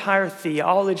an entire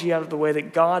theology out of the way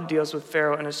that God deals with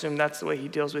Pharaoh and assume that's the way he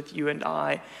deals with you and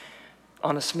I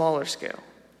on a smaller scale.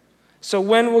 So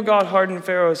when will God harden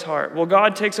Pharaoh's heart? Well,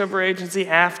 God takes over agency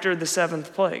after the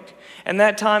seventh plague. And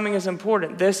that timing is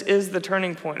important. This is the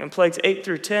turning point. In plagues 8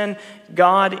 through 10,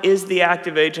 God is the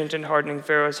active agent in hardening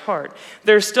Pharaoh's heart.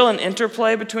 There's still an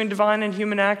interplay between divine and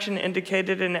human action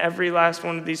indicated in every last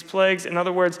one of these plagues. In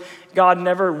other words, God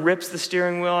never rips the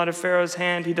steering wheel out of Pharaoh's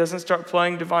hand. He doesn't start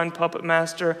playing divine puppet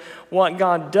master. What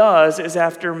God does is,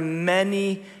 after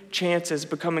many chances,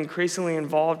 become increasingly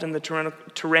involved in the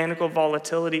tyrannical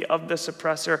volatility of this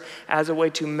oppressor as a way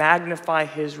to magnify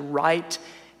his right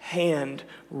hand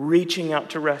reaching out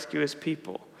to rescue his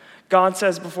people. God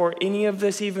says before any of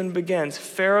this even begins,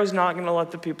 Pharaoh's not going to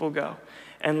let the people go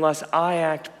unless I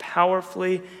act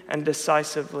powerfully and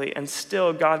decisively. And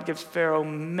still, God gives Pharaoh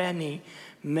many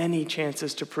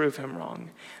chances to prove him wrong.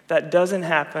 That doesn't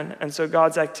happen, and so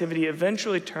God's activity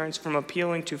eventually turns from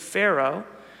appealing to Pharaoh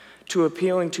to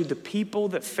appealing to the people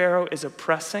that Pharaoh is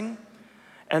oppressing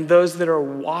and those that are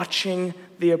watching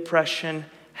the oppression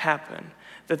happen,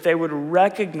 that they would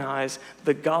recognize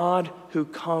the God who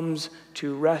comes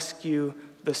to rescue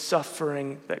the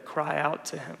suffering that cry out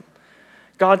to him.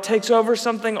 God takes over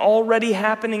something already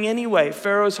happening anyway,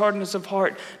 Pharaoh's hardness of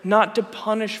heart, not to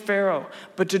punish Pharaoh,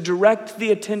 but to direct the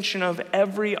attention of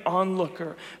every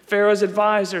onlooker. Pharaoh's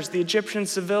advisors, the Egyptian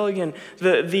civilian,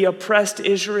 the oppressed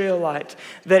Israelite,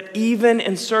 that even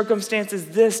in circumstances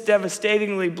this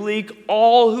devastatingly bleak,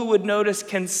 all who would notice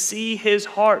can see his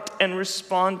heart and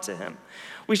respond to him.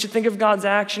 We should think of God's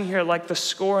action here like the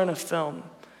score in a film.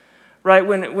 Right,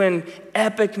 when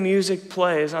epic music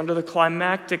plays under the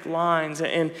climactic lines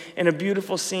in a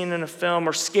beautiful scene in a film,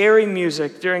 or scary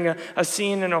music during a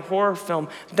scene in a horror film,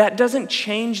 that doesn't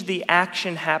change the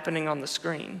action happening on the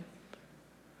screen.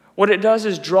 What it does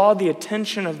is draw the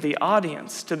attention of the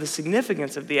audience to the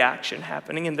significance of the action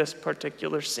happening in this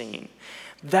particular scene.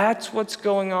 That's what's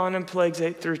going on in Plagues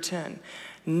 8 through 10.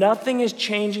 Nothing is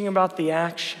changing about the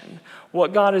action.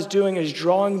 What God is doing is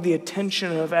drawing the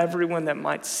attention of everyone that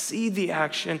might see the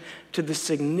action to the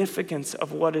significance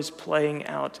of what is playing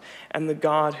out and the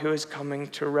God who is coming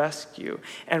to rescue.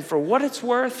 And for what it's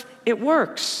worth, it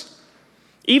works.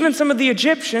 Even some of the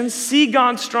Egyptians see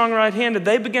God's strong right hand, and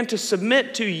they begin to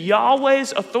submit to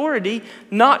Yahweh's authority,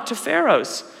 not to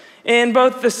Pharaoh's. In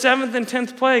both the 7th and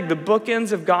 10th plague, the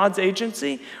bookends of God's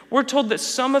agency, we're told that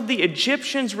some of the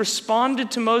Egyptians responded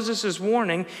to Moses'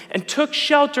 warning and took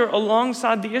shelter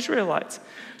alongside the Israelites.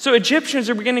 So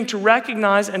Egyptians are beginning to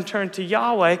recognize and turn to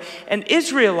Yahweh, and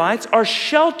Israelites are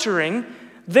sheltering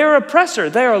their oppressor.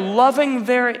 They are loving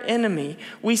their enemy.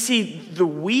 We see the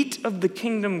wheat of the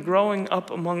kingdom growing up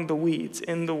among the weeds,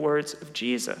 in the words of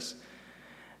Jesus.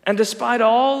 And despite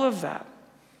all of that,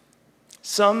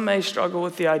 some may struggle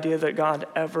with the idea that God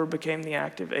ever became the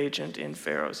active agent in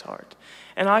Pharaoh's heart.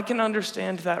 And I can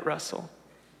understand that wrestle.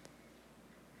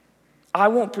 I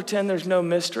won't pretend there's no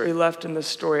mystery left in this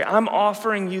story. I'm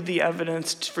offering you the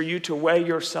evidence for you to weigh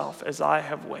yourself as I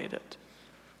have weighed it.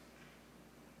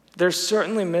 There's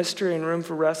certainly mystery and room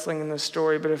for wrestling in this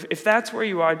story, but if that's where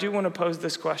you are, I do want to pose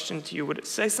this question to you. Would it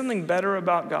say something better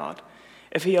about God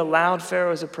if he allowed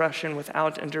Pharaoh's oppression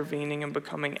without intervening and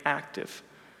becoming active?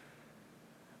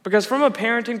 Because from a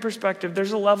parenting perspective,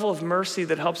 there's a level of mercy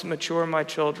that helps mature my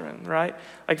children, right?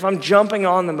 Like if I'm jumping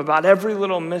on them about every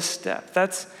little misstep,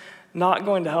 that's not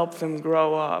going to help them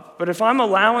grow up. But if I'm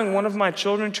allowing one of my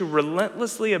children to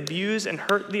relentlessly abuse and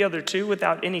hurt the other two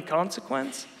without any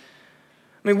consequence,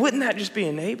 I mean, wouldn't that just be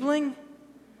enabling?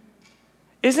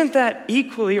 Isn't that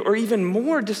equally or even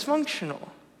more dysfunctional?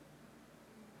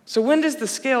 So when does the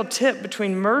scale tip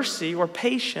between mercy or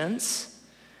patience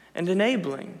and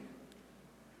enabling?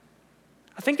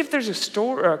 I think if there's a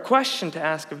story or a question to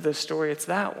ask of this story, it's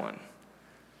that one.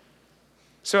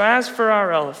 So as for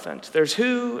our elephant, there's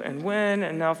who and when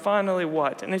and now finally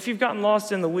what. And if you've gotten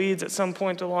lost in the weeds at some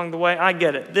point along the way, I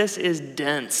get it. This is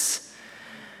dense.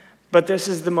 But this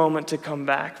is the moment to come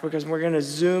back because we're going to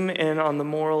zoom in on the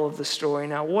moral of the story.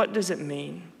 Now, what does it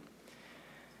mean?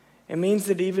 It means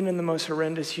that even in the most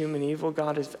horrendous human evil,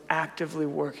 God is actively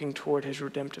working toward his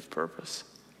redemptive purpose.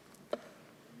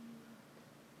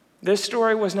 This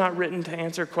story was not written to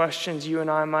answer questions you and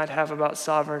I might have about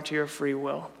sovereignty or free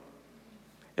will.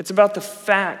 It's about the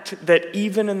fact that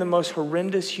even in the most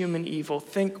horrendous human evil,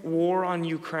 think war on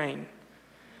Ukraine,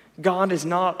 God is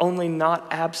not only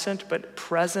not absent, but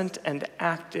present and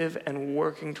active and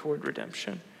working toward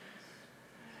redemption.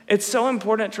 It's so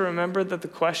important to remember that the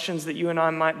questions that you and I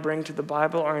might bring to the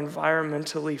Bible are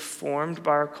environmentally formed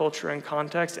by our culture and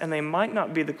context, and they might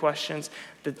not be the questions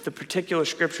that the particular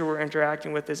scripture we're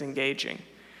interacting with is engaging.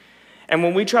 And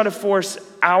when we try to force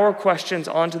our questions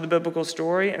onto the biblical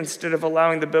story instead of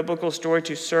allowing the biblical story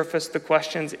to surface the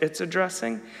questions it's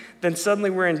addressing, then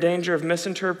suddenly we're in danger of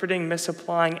misinterpreting,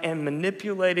 misapplying, and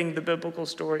manipulating the biblical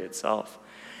story itself.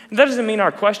 That doesn't mean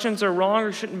our questions are wrong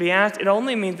or shouldn't be asked. It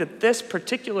only means that this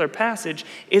particular passage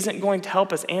isn't going to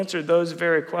help us answer those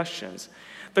very questions.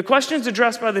 The questions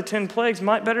addressed by the 10 plagues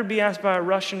might better be asked by a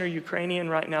Russian or Ukrainian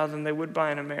right now than they would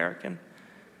by an American.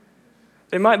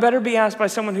 They might better be asked by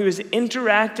someone who is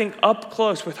interacting up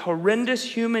close with horrendous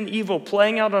human evil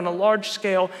playing out on a large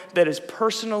scale that is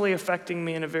personally affecting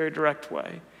me in a very direct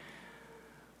way.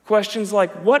 Questions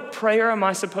like, what prayer am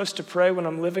I supposed to pray when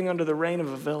I'm living under the reign of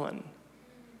a villain?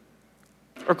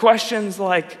 Or questions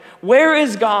like, where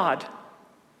is God?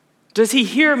 Does he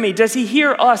hear me? Does he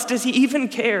hear us? Does he even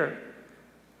care?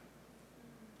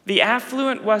 The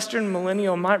affluent Western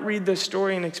millennial might read this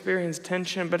story and experience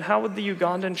tension, but how would the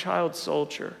Ugandan child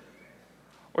soldier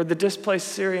or the displaced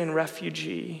Syrian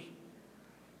refugee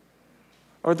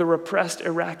or the repressed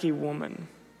Iraqi woman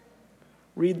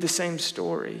read the same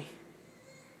story?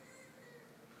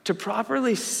 To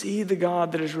properly see the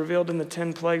God that is revealed in the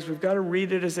 10 plagues, we've got to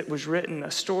read it as it was written, a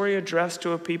story addressed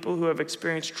to a people who have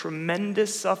experienced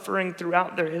tremendous suffering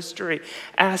throughout their history,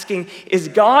 asking, is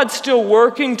God still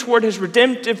working toward his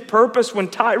redemptive purpose when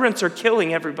tyrants are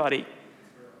killing everybody?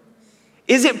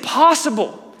 Is it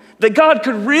possible that God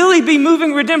could really be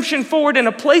moving redemption forward in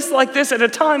a place like this at a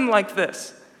time like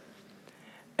this?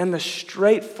 And the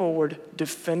straightforward,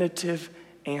 definitive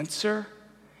answer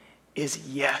is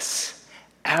yes.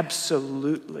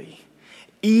 Absolutely.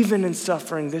 Even in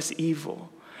suffering this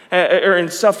evil, or in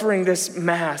suffering this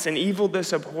mass, and evil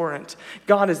this abhorrent,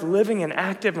 God is living and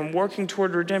active and working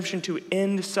toward redemption to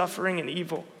end suffering and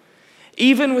evil.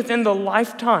 Even within the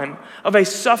lifetime of a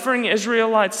suffering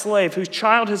Israelite slave whose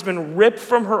child has been ripped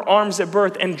from her arms at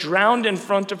birth and drowned in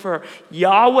front of her,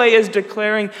 Yahweh is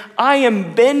declaring, I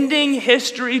am bending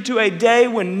history to a day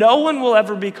when no one will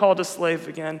ever be called a slave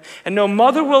again, and no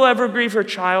mother will ever grieve her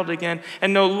child again,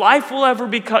 and no life will ever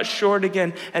be cut short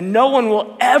again, and no one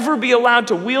will ever be allowed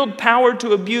to wield power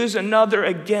to abuse another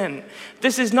again.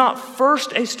 This is not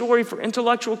first a story for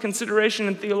intellectual consideration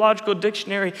and theological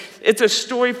dictionary. It's a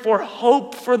story for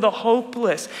hope for the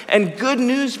hopeless and good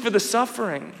news for the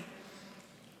suffering.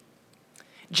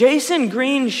 Jason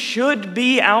Green should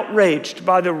be outraged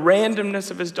by the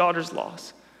randomness of his daughter's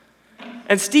loss.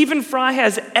 And Stephen Fry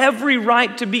has every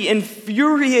right to be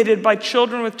infuriated by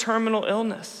children with terminal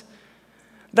illness.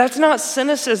 That's not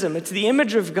cynicism, it's the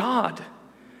image of God.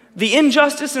 The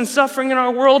injustice and suffering in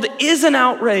our world is an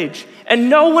outrage, and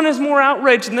no one is more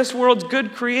outraged than this world's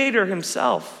good creator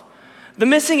himself. The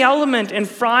missing element in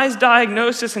Fry's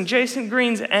diagnosis and Jason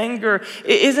Green's anger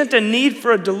isn't a need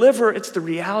for a deliverer, it's the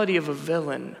reality of a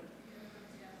villain.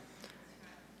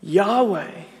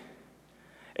 Yahweh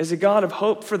is a God of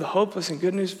hope for the hopeless and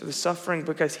good news for the suffering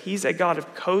because he's a God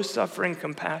of co-suffering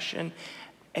compassion,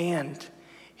 and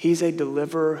he's a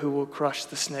deliverer who will crush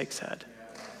the snake's head.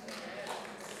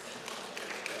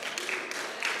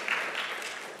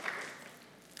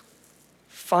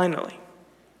 Finally,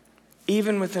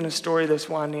 even within a story this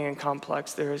winding and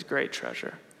complex, there is great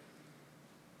treasure.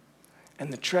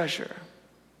 And the treasure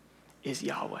is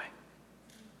Yahweh.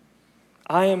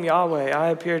 I am Yahweh. I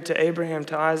appeared to Abraham,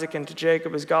 to Isaac, and to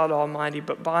Jacob as God Almighty,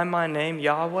 but by my name,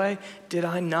 Yahweh, did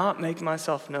I not make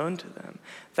myself known to them?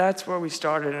 That's where we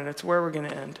started, and it's where we're going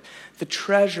to end. The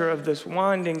treasure of this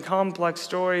winding, complex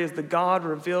story is the God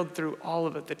revealed through all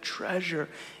of it. The treasure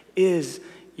is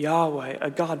Yahweh,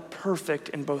 a God perfect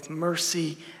in both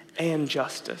mercy and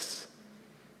justice.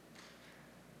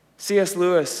 C.S.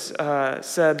 Lewis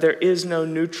said, there is no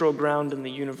neutral ground in the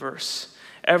universe.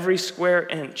 Every square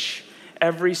inch,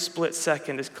 every split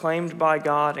second is claimed by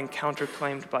God and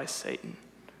counterclaimed by Satan.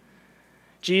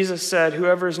 Jesus said,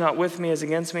 whoever is not with me is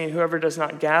against me, and whoever does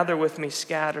not gather with me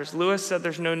scatters. Lewis said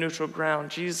there's no neutral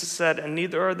ground. Jesus said, and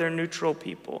neither are there neutral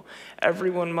people.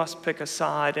 Everyone must pick a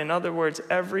side. In other words,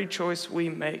 every choice we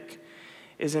make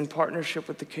is in partnership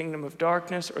with the kingdom of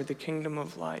darkness or the kingdom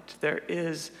of light. There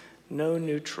is no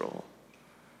neutral.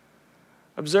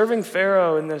 Observing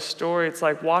Pharaoh in this story, it's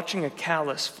like watching a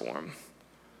callus form.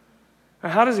 Now,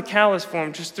 how does a callus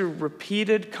form? Just through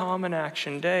repeated common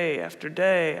action, day after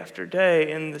day after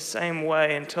day, in the same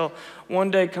way, until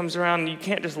one day comes around and you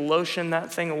can't just lotion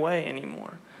that thing away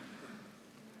anymore.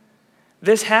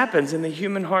 This happens in the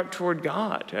human heart toward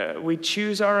God. We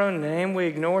choose our own name, we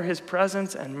ignore his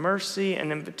presence and mercy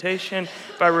and invitation.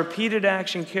 By repeated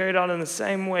action carried out in the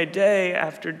same way, day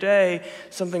after day,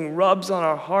 something rubs on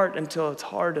our heart until it's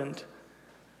hardened.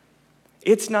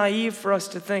 It's naive for us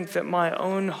to think that my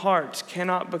own heart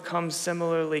cannot become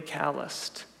similarly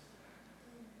calloused.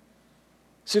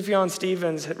 Sufjan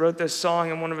Stevens wrote this song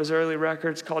in one of his early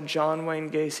records called John Wayne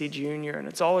Gacy Jr., and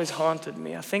it's always haunted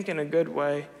me, I think in a good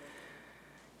way.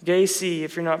 Gacy,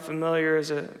 if you're not familiar,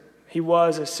 he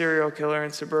was a serial killer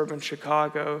in suburban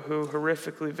Chicago who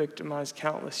horrifically victimized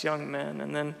countless young men.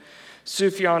 And then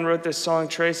Sufjan wrote this song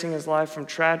tracing his life from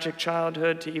tragic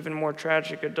childhood to even more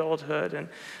tragic adulthood. And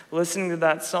listening to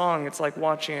that song, it's like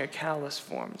watching a callus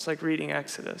form. It's like reading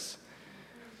Exodus.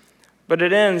 But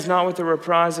it ends not with a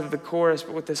reprise of the chorus,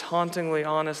 but with this hauntingly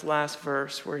honest last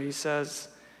verse where he says,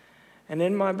 and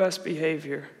in my best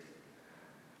behavior,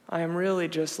 I am really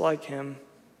just like him.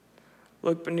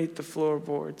 Look beneath the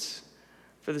floorboards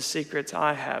for the secrets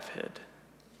I have hid.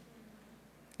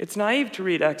 It's naive to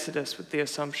read Exodus with the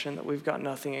assumption that we've got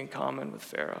nothing in common with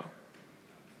Pharaoh.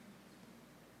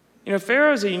 You know,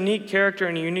 Pharaoh is a unique character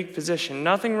in a unique position.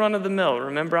 Nothing run of the mill.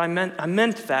 Remember, I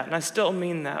meant that, and I still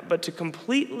mean that. But to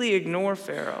completely ignore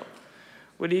Pharaoh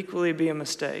would equally be a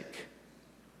mistake.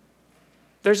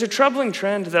 There's a troubling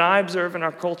trend that I observe in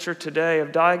our culture today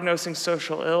of diagnosing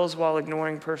social ills while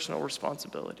ignoring personal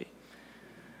responsibility.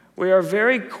 We are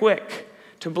very quick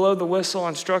to blow the whistle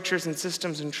on structures and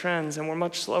systems and trends, and we're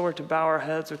much slower to bow our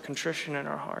heads with contrition in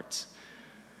our hearts.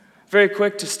 Very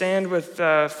quick to stand with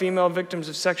female victims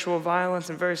of sexual violence,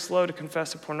 and very slow to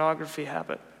confess a pornography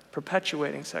habit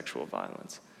perpetuating sexual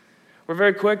violence. We're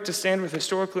very quick to stand with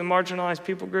historically marginalized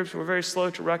people groups, and we're very slow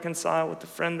to reconcile with the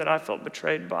friend that I felt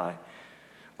betrayed by.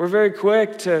 We're very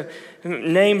quick to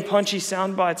name punchy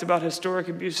sound bites about historic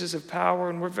abuses of power,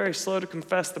 and we're very slow to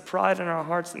confess the pride in our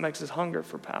hearts that makes us hunger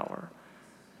for power.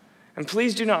 And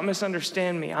please do not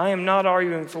misunderstand me. I am not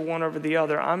arguing for one over the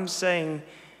other. I'm saying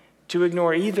to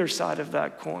ignore either side of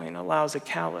that coin allows a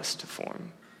callus to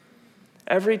form.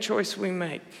 Every choice we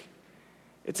make,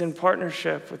 it's in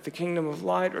partnership with the kingdom of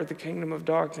light or the kingdom of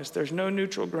darkness. There's no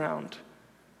neutral ground.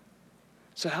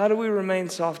 So how do we remain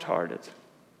soft-hearted?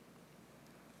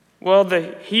 Well,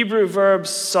 the Hebrew verb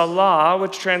salah,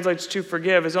 which translates to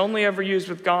forgive, is only ever used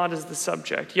with God as the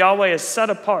subject. Yahweh is set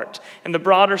apart in the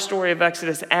broader story of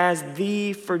Exodus as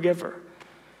the forgiver.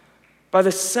 By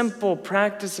the simple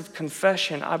practice of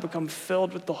confession, I become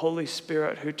filled with the Holy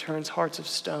Spirit who turns hearts of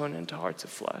stone into hearts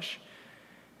of flesh.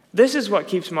 This is what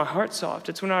keeps my heart soft.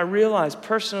 It's when I realize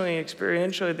personally and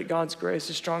experientially that God's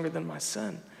grace is stronger than my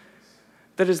sin,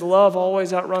 that his love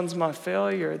always outruns my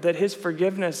failure, that his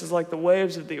forgiveness is like the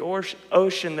waves of the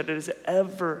ocean, that it is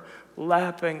ever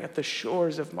lapping at the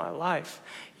shores of my life.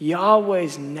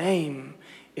 Yahweh's name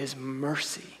is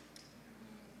mercy.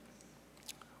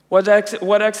 What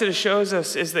Exodus shows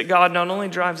us is that God not only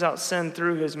drives out sin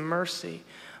through his mercy,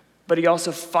 but he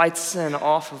also fights sin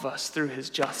off of us through his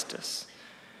justice.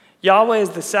 Yahweh is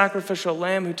the sacrificial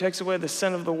lamb who takes away the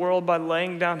sin of the world by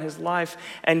laying down his life,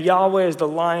 and Yahweh is the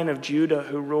Lion of Judah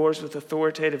who roars with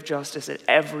authoritative justice at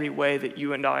every way that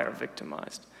you and I are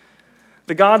victimized.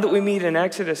 The God that we meet in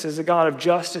Exodus is a God of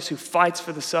justice who fights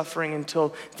for the suffering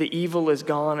until the evil is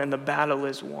gone and the battle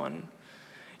is won.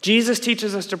 Jesus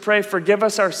teaches us to pray, forgive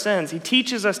us our sins. He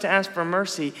teaches us to ask for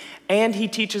mercy, and he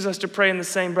teaches us to pray in the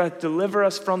same breath, deliver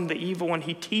us from the evil one.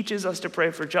 He teaches us to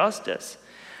pray for justice.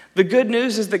 The good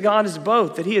news is that God is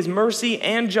both, that he is mercy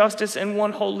and justice in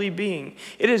one holy being.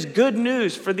 It is good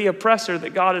news for the oppressor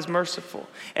that God is merciful,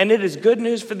 and it is good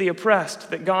news for the oppressed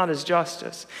that God is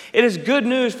justice. It is good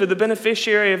news for the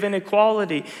beneficiary of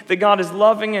inequality that God is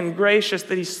loving and gracious,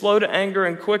 that he's slow to anger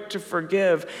and quick to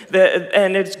forgive,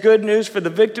 and it's good news for the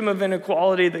victim of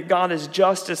inequality that God is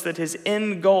justice, that his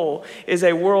end goal is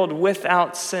a world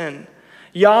without sin.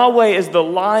 Yahweh is the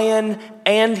lion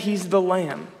and he's the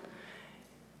lamb.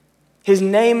 His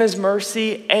name is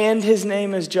mercy, and his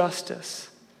name is justice.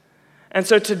 And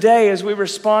so today, as we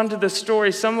respond to this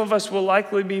story, some of us will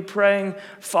likely be praying,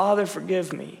 Father,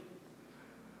 forgive me.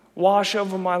 Wash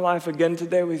over my life again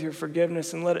today with your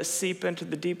forgiveness and let it seep into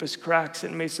the deepest cracks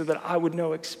in me so that I would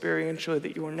know experientially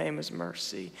that your name is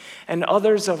mercy. And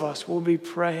others of us will be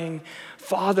praying,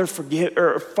 Father,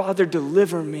 Father,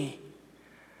 deliver me.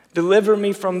 Deliver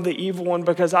me from the evil one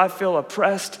because I feel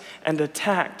oppressed and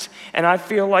attacked. And I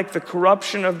feel like the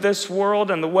corruption of this world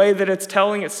and the way that it's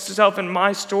telling itself in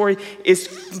my story is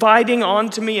fighting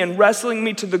onto me and wrestling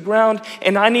me to the ground.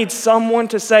 And I need someone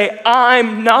to say,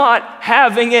 I'm not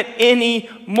having it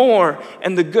anymore.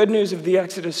 And the good news of the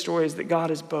Exodus story is that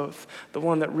God is both the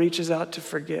one that reaches out to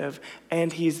forgive,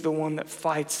 and he's the one that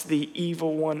fights the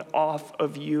evil one off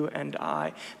of you and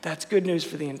I. That's good news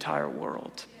for the entire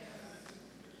world.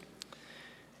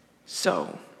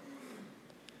 So,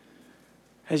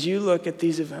 as you look at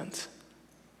these events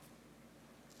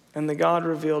and the God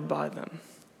revealed by them,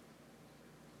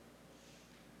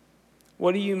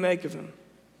 what do you make of them?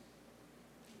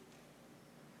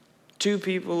 Two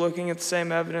people looking at the same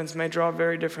evidence may draw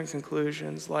very different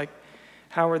conclusions, like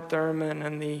Howard Thurman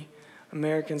and the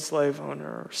American slave owner,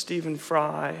 or Stephen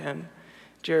Fry and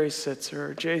Jerry Sitzer,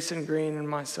 or Jason Green and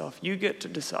myself. You get to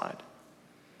decide.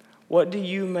 What do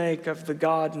you make of the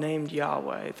God named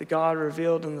Yahweh, the God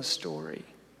revealed in the story?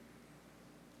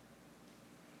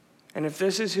 And if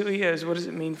this is who he is, what does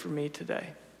it mean for me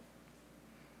today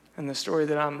and the story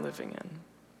that I'm living in?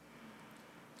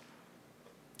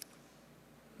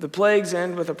 The plagues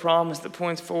end with a promise that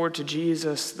points forward to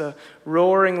Jesus. The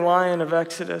roaring lion of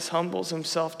Exodus humbles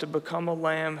himself to become a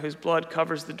lamb whose blood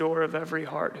covers the door of every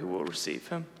heart who will receive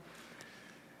him.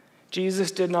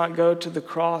 Jesus did not go to the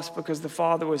cross because the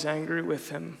Father was angry with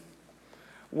him.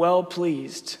 Well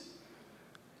pleased.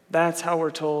 That's how we're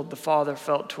told the Father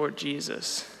felt toward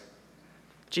Jesus.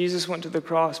 Jesus went to the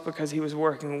cross because he was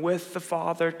working with the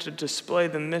Father to display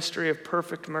the mystery of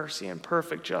perfect mercy and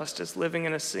perfect justice, living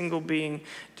in a single being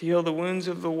to heal the wounds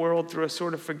of the world through a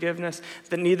sort of forgiveness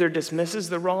that neither dismisses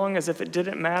the wrong as if it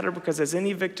didn't matter, because as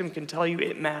any victim can tell you,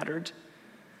 it mattered,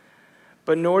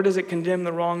 but nor does it condemn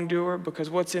the wrongdoer, because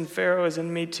what's in Pharaoh is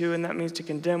in me too, and that means to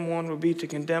condemn one would be to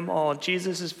condemn all.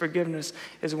 Jesus' forgiveness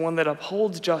is one that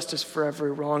upholds justice for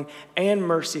every wrong and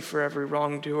mercy for every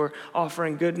wrongdoer,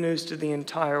 offering good news to the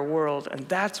entire world. And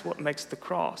that's what makes the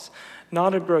cross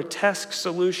not a grotesque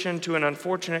solution to an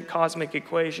unfortunate cosmic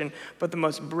equation, but the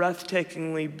most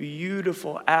breathtakingly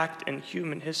beautiful act in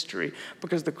human history,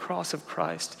 because the cross of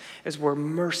Christ is where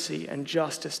mercy and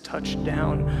justice touch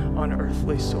down on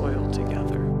earthly soil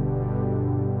together.